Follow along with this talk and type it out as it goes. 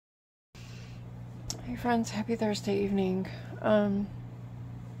Hey friends, happy Thursday evening. I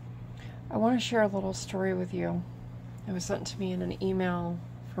want to share a little story with you. It was sent to me in an email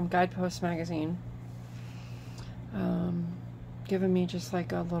from Guidepost magazine, giving me just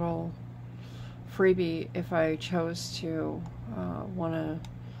like a little freebie if I chose to want to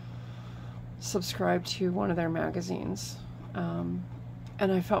subscribe to one of their magazines. And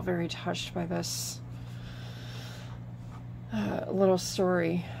I felt very touched by this little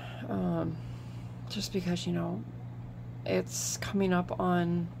story. Just because, it's coming up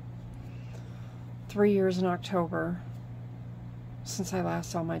on 3 years in October since I last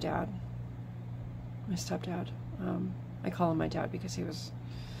saw my dad, my stepdad. I call him my dad because he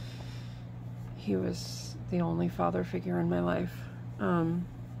was the only father figure in my life. And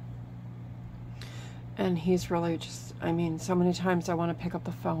he's really just, so many times I want to pick up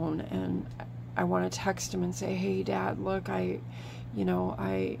the phone and I want to text him and say, hey Dad, look, I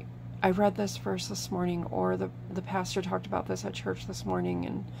read this verse this morning, or the pastor talked about this at church this morning,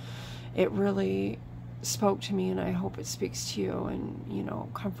 and it really spoke to me, and I hope it speaks to you and,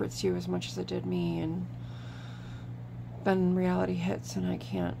 comforts you as much as it did me. And then reality hits and I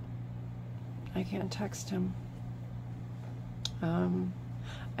can't text him.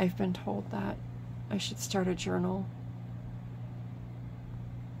 I've been told that I should start a journal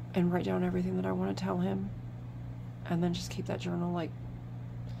and write down everything that I want to tell him, and then just keep that journal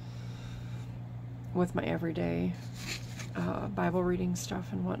with my everyday Bible reading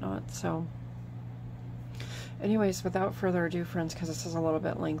stuff and whatnot. So anyways, without further ado, friends, because this is a little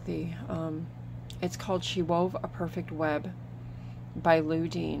bit lengthy, it's called She Wove a Perfect Web by Lou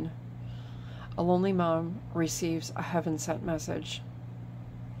Dean. A lonely mom receives a heaven-sent message.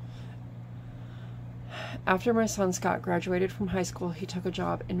 After my son Scott graduated from high school, he took a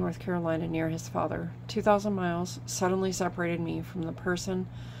job in North Carolina near his father. 2,000 miles suddenly separated me from the person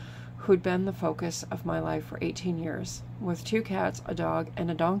who'd been the focus of my life for 18 years, with 2 cats, a dog,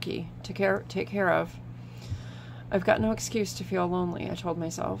 and a donkey to take care of. I've got no excuse to feel lonely, I told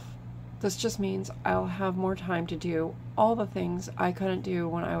myself. This just means I'll have more time to do all the things I couldn't do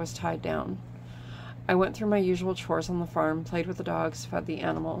when I was tied down. I went through my usual chores on the farm, played with the dogs, fed the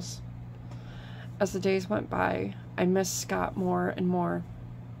animals. As the days went by, I missed Scott more and more.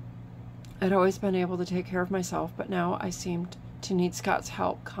 I'd always been able to take care of myself, but now I seemed to need Scott's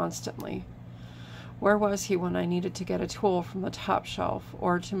help constantly. Where was he when I needed to get a tool from the top shelf,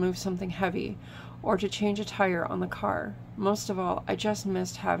 or to move something heavy, or to change a tire on the car? Most of all, I just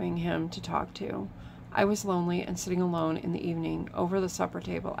missed having him to talk to. I was lonely, and sitting alone in the evening over the supper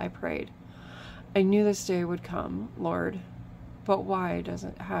table, I prayed. I knew this day would come, Lord, but why does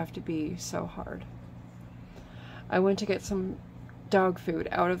it have to be so hard? I went to get some dog food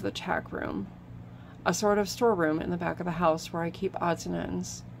out of the tack room, a sort of storeroom in the back of the house where I keep odds and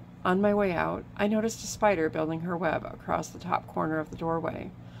ends. On my way out, I noticed a spider building her web across the top corner of the doorway.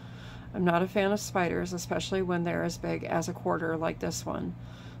 I'm not a fan of spiders, especially when they're as big as a quarter like this one,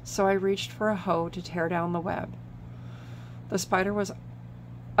 so I reached for a hoe to tear down the web. The spider was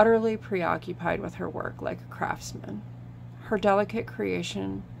utterly preoccupied with her work like a craftsman. Her delicate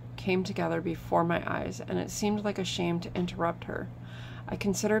creation came together before my eyes, and it seemed like a shame to interrupt her. I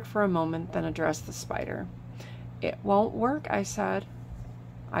considered for a moment, then addressed the spider. It won't work, I said.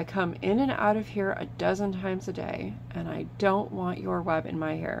 I come in and out of here a dozen times a day, and I don't want your web in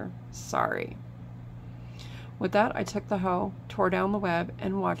my hair. Sorry. With that, I took the hoe, tore down the web,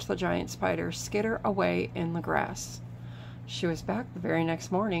 and watched the giant spider skitter away in the grass. She was back the very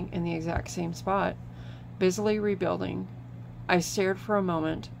next morning in the exact same spot, busily rebuilding. I stared for a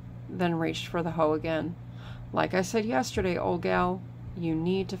moment, then reached for the hoe again. Like I said yesterday, old gal, you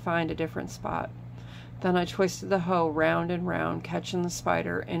need to find a different spot. Then I twisted the hoe round and round, catching the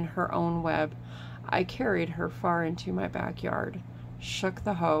spider in her own web. I carried her far into my backyard, shook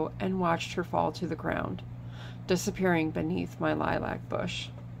the hoe, and watched her fall to the ground, disappearing beneath my lilac bush.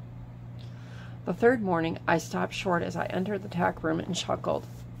 The third morning, I stopped short as I entered the tack room and chuckled.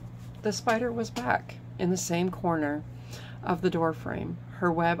 The spider was back, in the same corner of the door frame,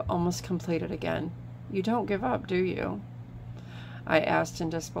 her web almost completed again. You don't give up, do you? I asked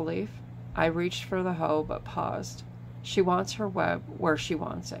in disbelief. I reached for the hoe, but paused. She wants her web where she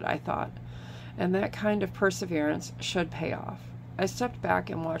wants it, I thought, and that kind of perseverance should pay off. I stepped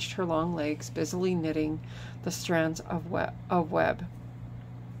back and watched her long legs busily knitting the strands of web.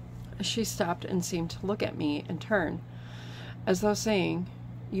 She stopped and seemed to look at me in turn, as though saying,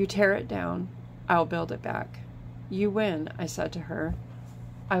 You tear it down, I'll build it back. You win, I said to her.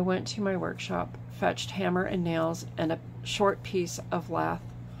 I went to my workshop, fetched hammer and nails and a short piece of lath,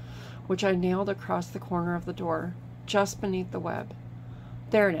 which I nailed across the corner of the door, just beneath the web.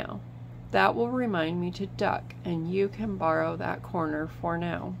 There now. That will remind me to duck, and you can borrow that corner for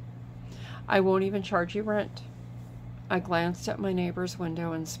now. I won't even charge you rent." I glanced at my neighbor's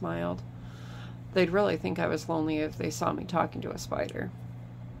window and smiled. They'd really think I was lonely if they saw me talking to a spider.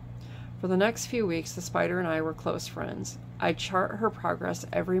 For the next few weeks, the spider and I were close friends. I'd chart her progress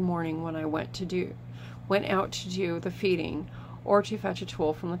every morning when I went out to do the feeding or to fetch a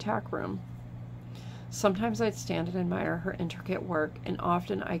tool from the tack room. Sometimes I'd stand and admire her intricate work, and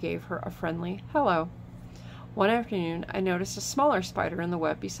often I gave her a friendly hello. One afternoon, I noticed a smaller spider in the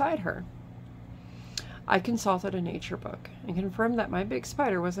web beside her. I consulted a nature book and confirmed that my big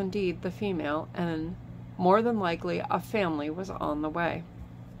spider was indeed the female, and more than likely a family was on the way.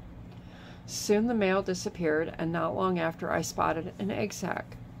 Soon the male disappeared, and not long after I spotted an egg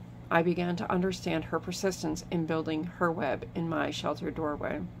sac. I began to understand her persistence in building her web in my sheltered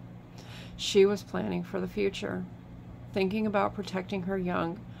doorway. She was planning for the future, thinking about protecting her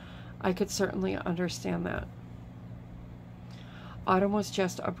young. I could certainly understand that. Autumn was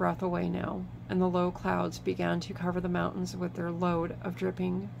just a breath away now, and the low clouds began to cover the mountains with their load of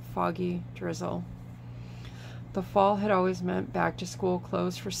dripping, foggy drizzle. The fall had always meant back-to-school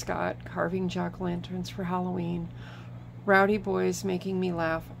clothes for Scott, carving jack-o'-lanterns for Halloween, rowdy boys making me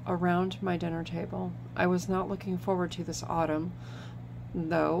laugh around my dinner table. I was not looking forward to this autumn,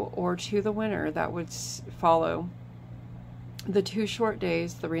 though, or to the winter that would follow. The 2 short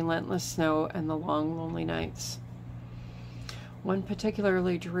days, the relentless snow, and the long, lonely nights. One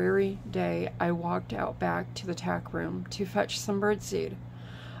particularly dreary day, I walked out back to the tack room to fetch some birdseed.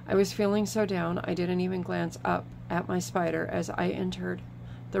 I was feeling so down I didn't even glance up at my spider as I entered.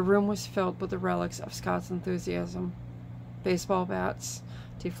 The room was filled with the relics of Scott's enthusiasm. Baseball bats,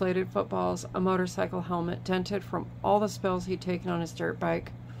 deflated footballs, a motorcycle helmet dented from all the spills he'd taken on his dirt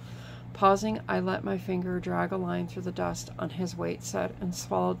bike. Pausing, I let my finger drag a line through the dust on his weight set and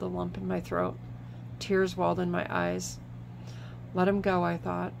swallowed the lump in my throat. Tears welled in my eyes. Let him go, I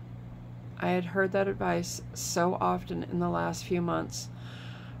thought. I had heard that advice so often in the last few months,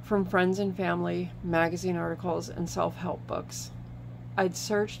 from friends and family, magazine articles, and self-help books. I'd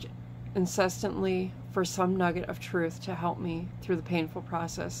searched incessantly for some nugget of truth to help me through the painful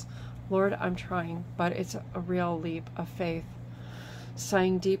process. Lord, I'm trying, but it's a real leap of faith.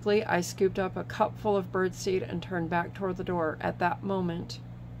 Sighing deeply, I scooped up a cup full of birdseed and turned back toward the door. At that moment,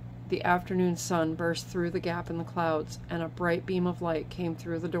 the afternoon sun burst through the gap in the clouds, and a bright beam of light came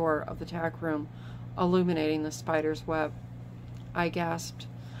through the door of the tack room, illuminating the spider's web. I gasped.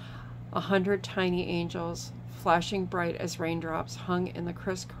 100 tiny angels, flashing bright as raindrops, hung in the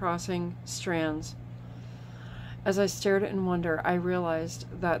crisscrossing strands. As I stared in wonder, I realized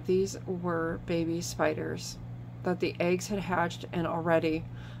that these were baby spiders, that the eggs had hatched, and already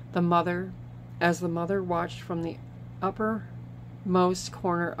as the mother watched from the uppermost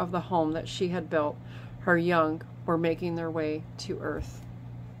corner of the home that she had built, her young were making their way to earth.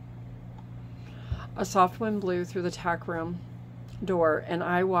 A soft wind blew through the tack room door, and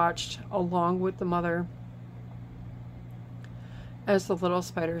I watched along with the mother as the little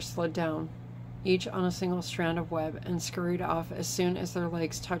spiders slid down, each on a single strand of web, and scurried off as soon as their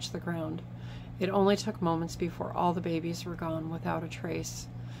legs touched the ground. It only took moments before all the babies were gone without a trace.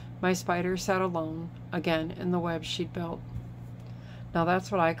 My spider sat alone, again in the web she'd built. Now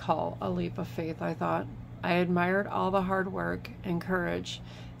that's what I call a leap of faith, I thought. I admired all the hard work and courage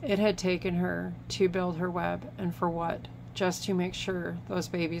it had taken her to build her web, and for what? Just to make sure those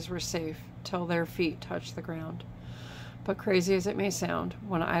babies were safe till their feet touched the ground. But crazy as it may sound,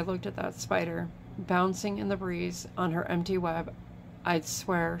 when I looked at that spider, bouncing in the breeze on her empty web, I'd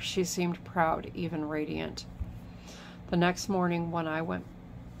swear she seemed proud, even radiant. The next morning, when I went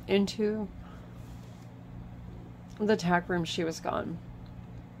into the tack room, she was gone.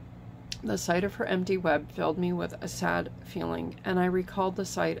 The sight of her empty web filled me with a sad feeling, and I recalled the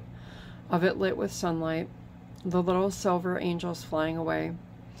sight of it lit with sunlight, the little silver angels flying away.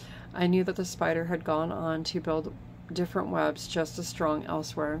 I knew that the spider had gone on to build different webs just as strong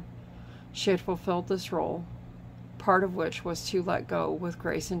elsewhere. She had fulfilled this role, part of which was to let go with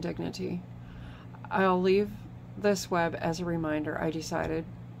grace and dignity. I'll leave this web as a reminder, I decided.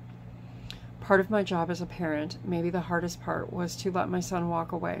 Part of my job as a parent, maybe the hardest part, was to let my son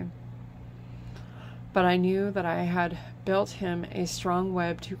walk away. But I knew that I had built him a strong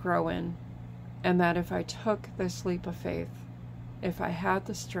web to grow in, and that if I took this leap of faith, if I had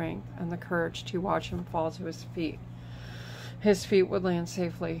the strength and the courage to watch him fall to his feet would land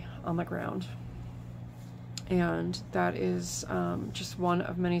safely on the ground. And that is just one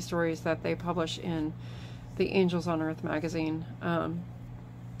of many stories that they publish in the Angels on Earth magazine.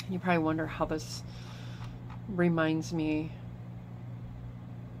 You probably wonder how this reminds me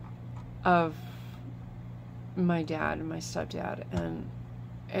of my dad and my stepdad, and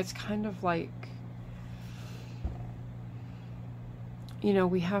it's kind of like, you know,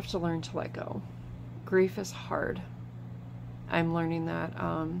 we have to learn to let go. Grief is hard. I'm learning that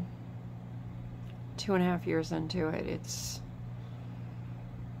 2.5 years into it. It's,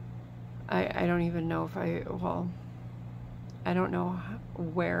 I don't even know if I don't know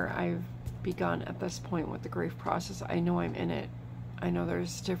where I've begun at this point with the grief process. I know I'm in it. I know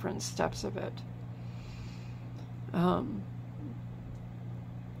there's different steps of it.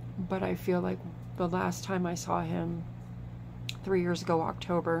 But I feel like the last time I saw him 3 years ago,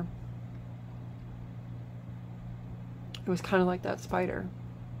 October, it was kind of like that spider.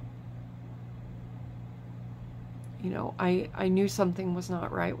 You know, I knew something was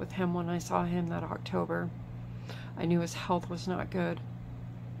not right with him when I saw him that October. I knew his health was not good.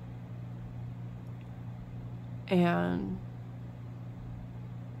 And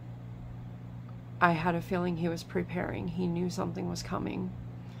I had a feeling he was preparing. He knew something was coming.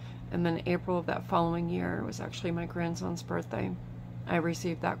 And then April of that following year, it was actually my grandson's birthday, I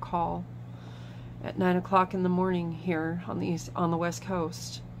received that call at 9 o'clock in the morning here on the West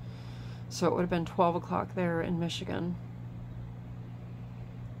Coast. So it would have been 12 o'clock there in Michigan.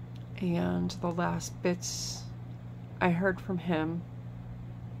 And the last bits I heard from him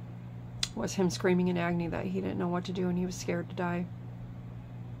was him screaming in agony that he didn't know what to do and he was scared to die.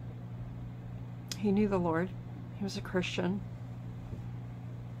 He knew the Lord. He was a Christian.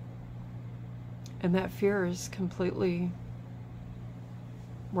 And that fear is completely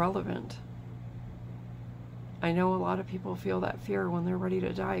relevant. I know a lot of people feel that fear when they're ready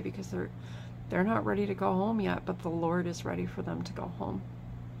to die because they're not ready to go home yet, but the Lord is ready for them to go home.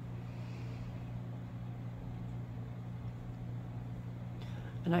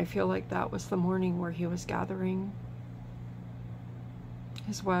 And I feel like that was the morning where he was gathering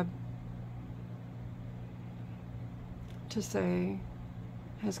his web to say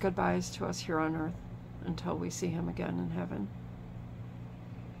his goodbyes to us here on earth until we see him again in heaven.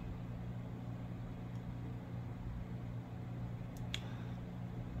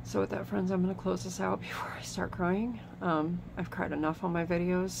 So with that, friends, I'm going to close this out before I start crying. I've cried enough on my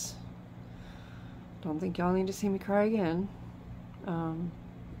videos. Don't think y'all need to see me cry again.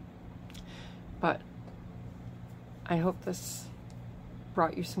 But I hope this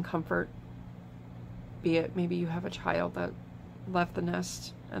brought you some comfort. Be it maybe you have a child that left the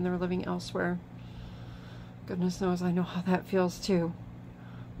nest and they're living elsewhere. Goodness knows I know how that feels too.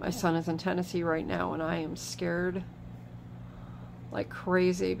 My son is in Tennessee right now and I am scared like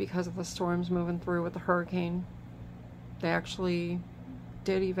crazy because of the storms moving through with the hurricane. They actually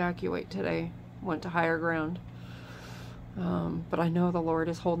did evacuate today, went to higher ground. But I know the Lord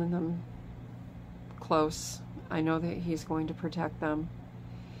is holding them close. I know that He's going to protect them.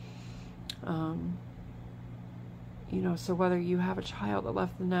 You know, so whether you have a child that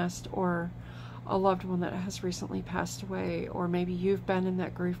left the nest or a loved one that has recently passed away, or maybe you've been in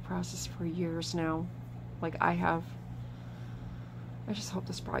that grief process for years now, like I have, I just hope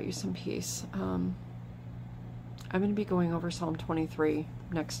this brought you some peace. I'm going to be going over Psalm 23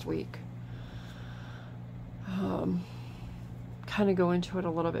 next week. Kind of go into it a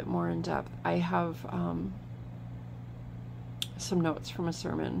little bit more in depth. I have some notes from a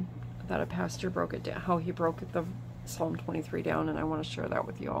sermon that a pastor broke it down, how he broke the Psalm 23 down, and I want to share that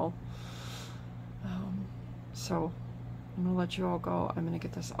with you all. So I'm going to let you all go. I'm going to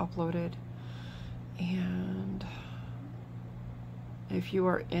get this uploaded, and if you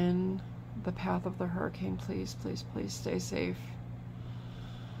are in the path of the hurricane, please, please, please stay safe.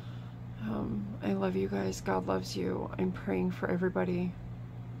 I love you guys. God loves you. I'm praying for everybody,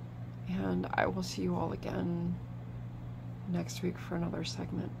 and I will see you all again next week for another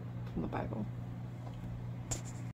segment from the Bible.